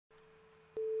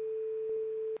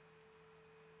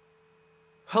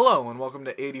Hello and welcome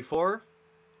to 84.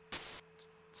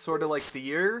 Sort of like the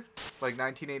year, like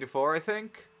 1984, I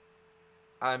think.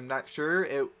 I'm not sure.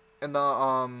 It in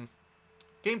the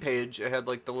game page it had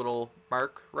like the little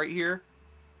mark right here.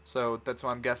 So that's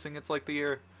why I'm guessing it's like the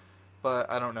year, but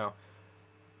I don't know.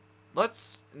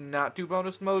 Let's not do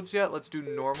bonus modes yet. Let's do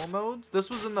normal modes. This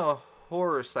was in the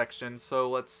horror section, so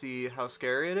let's see how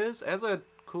scary it is. It has a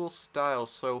cool style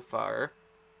so far.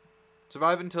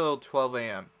 Survive until 12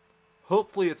 a.m.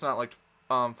 Hopefully it's not like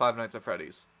Five Nights at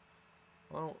Freddy's.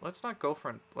 Well, let's not go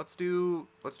for it. Let's do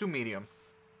medium.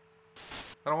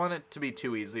 I don't want it to be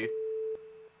too easy.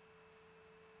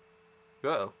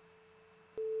 Uh-oh.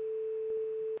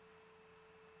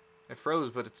 It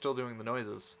froze, but it's still doing the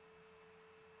noises.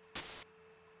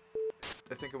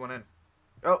 I think it went in.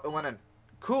 Oh, it went in.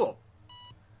 Cool.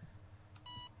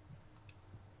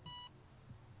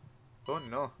 Oh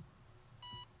no.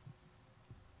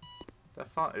 That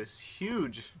font is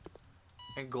huge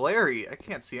and glary. I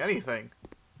can't see anything.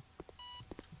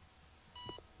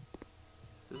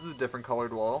 This is a different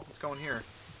colored wall. Let's go in here.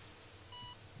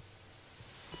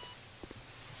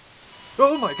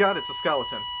 Oh my god, it's a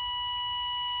skeleton.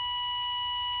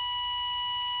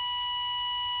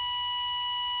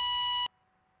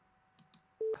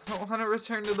 I don't want to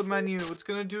return to the menu. It's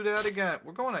going to do that again.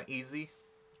 We're going on easy.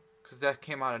 Because that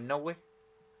came out of nowhere.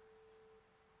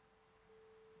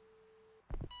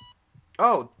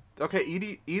 Oh,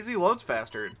 okay. Easy loads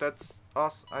faster. That's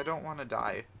awesome. I don't want to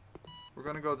die. We're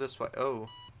going to go this way. Oh.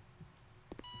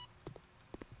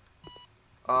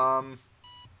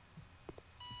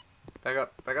 Back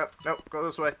up. Back up. Nope. Go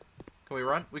this way. Can we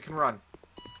run? We can run.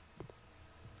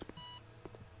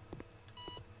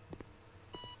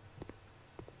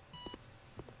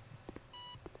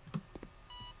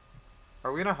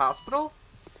 Are we in a hospital?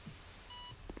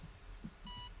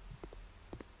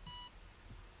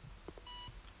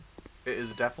 It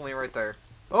is definitely right there.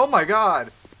 Oh my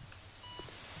god!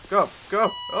 Go,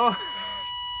 go! Oh!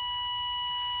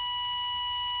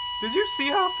 Did you see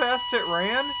how fast it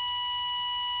ran?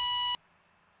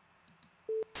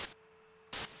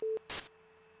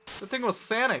 The thing was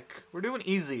Sonic. We're doing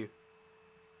easy.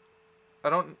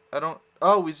 I don't...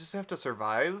 Oh, we just have to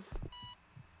survive?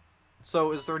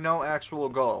 So, is there no actual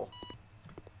goal?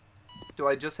 Do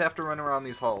I just have to run around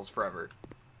these halls forever?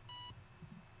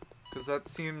 Because that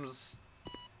seems...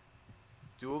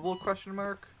 doable, question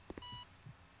mark?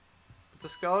 But the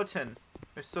skeleton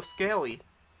is so scary.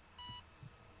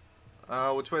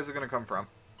 Which way is it going to come from?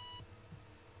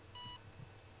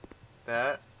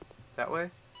 That way?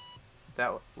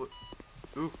 That way?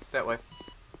 Ooh, that way.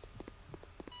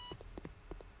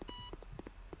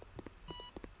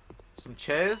 Some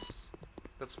chairs?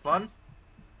 That's fun.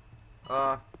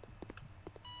 Oh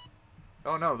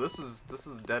no, this is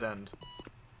dead end.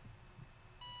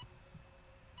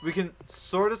 We can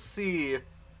sort of see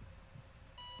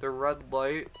the red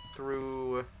light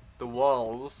through the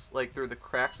walls, like through the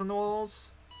cracks in the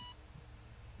walls.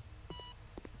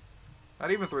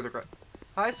 Not even through the crack.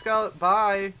 Hi, Scarlet.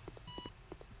 Bye.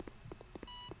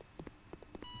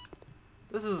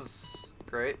 This is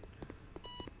great.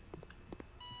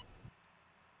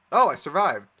 Oh, I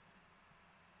survived.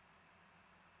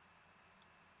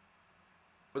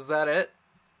 Was that it?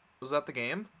 Was that the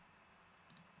game?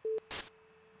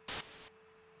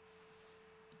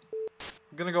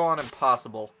 I'm gonna go on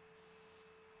impossible.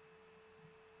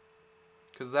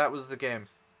 Because that was the game.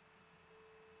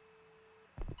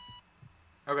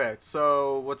 Okay,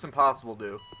 so what's impossible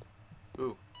do?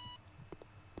 Ooh.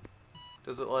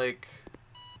 Does it like...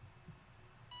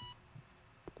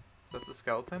 Is that the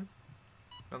skeleton?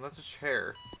 No, that's a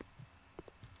chair.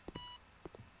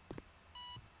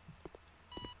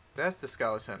 That's the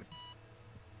skeleton.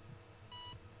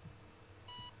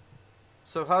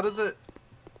 So how does it...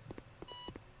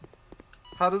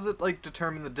 How does it, like,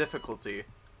 determine the difficulty?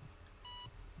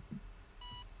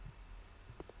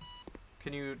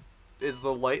 Can you... Is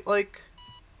the light, like,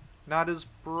 not as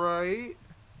bright?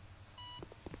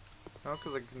 No,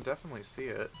 because I can definitely see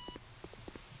it.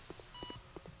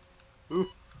 Ooh.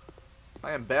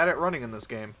 I am bad at running in this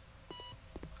game.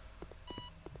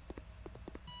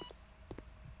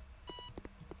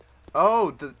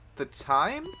 Oh, the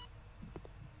time?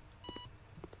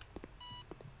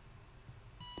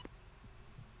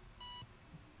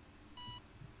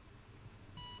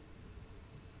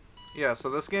 Yeah, so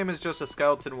this game is just a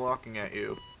skeleton walking at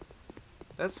you.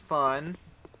 That's fun.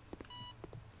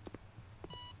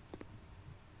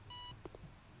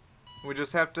 We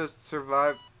just have to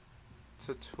survive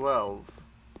to 12.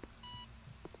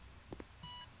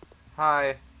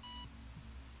 Hi.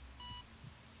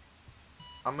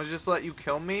 I'm gonna just let you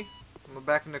kill me. I'm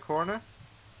back in the corner.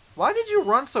 Why did you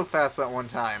run so fast that one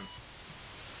time?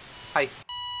 Hi.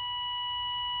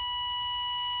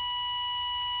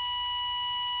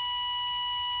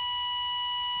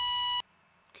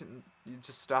 Can you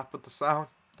just stop with the sound?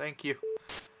 Thank you.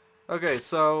 Okay,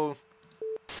 so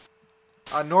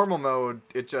on normal mode,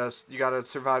 you gotta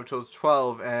survive till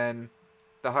 12, and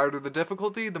the harder the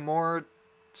difficulty, the more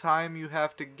time you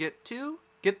have to get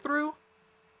through.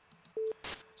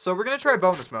 So we're gonna try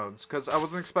bonus modes, because I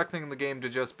wasn't expecting the game to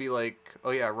just be like, oh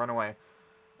yeah, run away.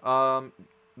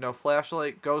 No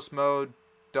flashlight, ghost mode,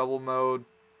 double mode,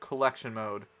 collection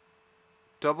mode.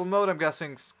 Double mode, I'm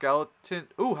guessing skeleton.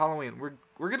 Ooh, Halloween.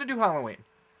 We're gonna do Halloween.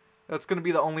 That's gonna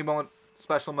be the only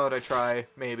special mode I try,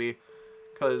 maybe.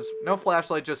 Because no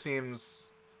flashlight just seems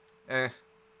eh.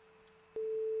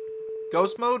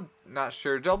 Ghost mode, not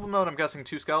sure. Double mode, I'm guessing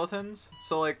 2 skeletons.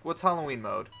 So like, what's Halloween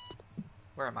mode?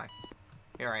 Where am I?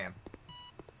 Here I am.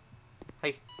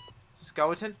 Hey,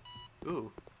 skeleton?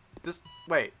 Ooh.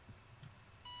 Wait.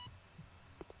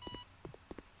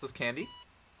 Is this candy?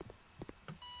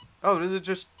 Oh, does it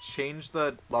just change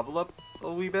the level up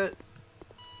a wee bit?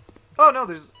 Oh, no,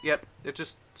 yep, it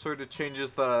just sort of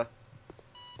changes the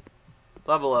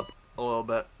level up a little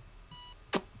bit.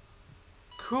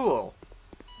 Cool.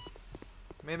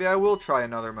 Maybe I will try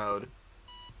another mode.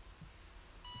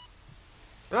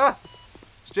 Ah!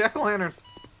 It's Jack-o'-lantern.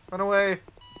 Run away.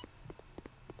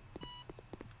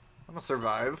 I'm gonna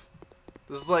survive.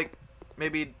 This is like,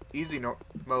 maybe easy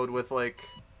mode with, like,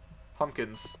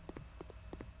 pumpkins.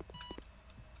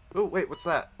 Ooh, wait, what's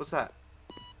that? What's that?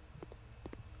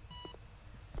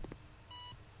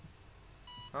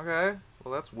 Okay,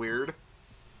 well that's weird.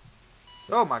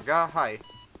 Oh my god, hi.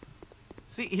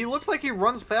 See, he looks like he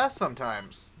runs fast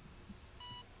sometimes.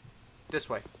 This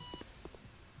way.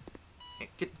 Hey,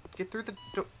 get through the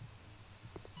door.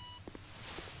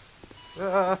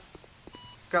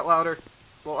 Got louder.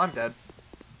 Well, I'm dead.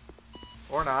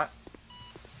 Or not.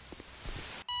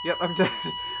 Yep, I'm dead.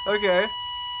 Okay.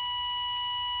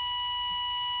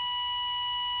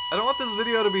 I don't want this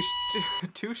video to be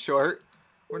too short.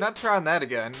 We're not trying that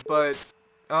again, but,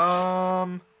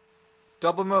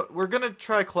 double mode. We're gonna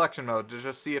try collection mode to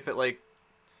just see if it, like,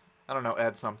 I don't know,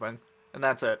 adds something. And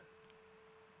that's it.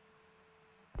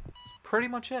 That's pretty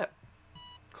much it.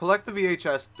 Collect the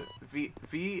VHS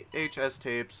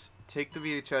tapes. Take the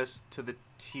VHS to the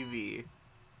TV.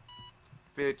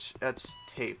 VHS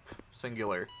tape.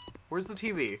 Singular. Where's the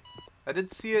TV? I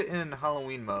did see it in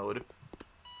Halloween mode.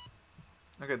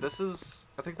 Okay,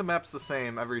 I think the map's the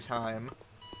same every time.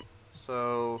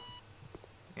 So,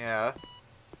 yeah.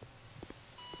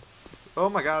 Oh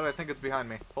my god, I think it's behind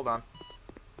me. Hold on.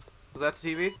 Is that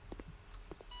the TV?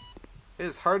 It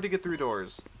is hard to get through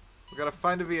doors. We gotta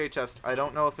find a VHS. I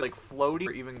don't know if it's like floaty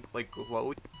or even like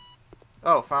glowy.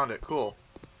 Oh, found it. Cool.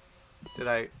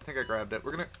 I think I grabbed it.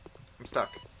 I'm stuck.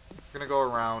 We're gonna go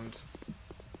around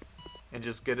and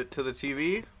just get it to the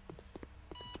TV.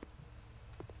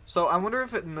 So I wonder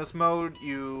if in this mode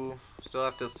you still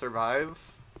have to survive.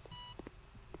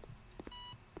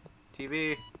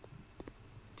 TV.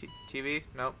 TV?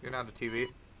 Nope, you're not a TV.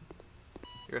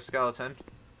 You're a skeleton.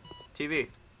 TV.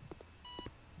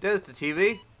 There's the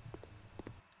TV.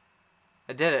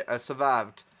 I did it. I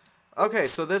survived. Okay,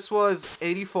 so this was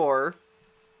 84.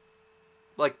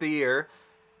 Like the year.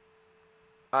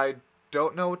 I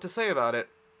don't know what to say about it.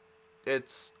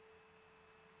 It's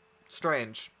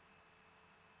strange.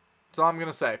 That's all I'm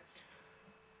gonna say.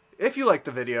 If you liked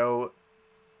the video,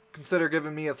 consider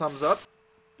giving me a thumbs up,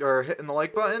 or hitting the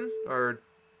like button, or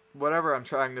whatever I'm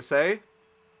trying to say.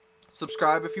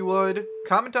 Subscribe if you would.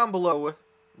 Comment down below,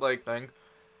 like thing.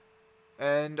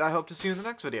 And I hope to see you in the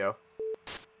next video.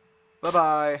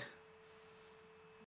 Bye-bye.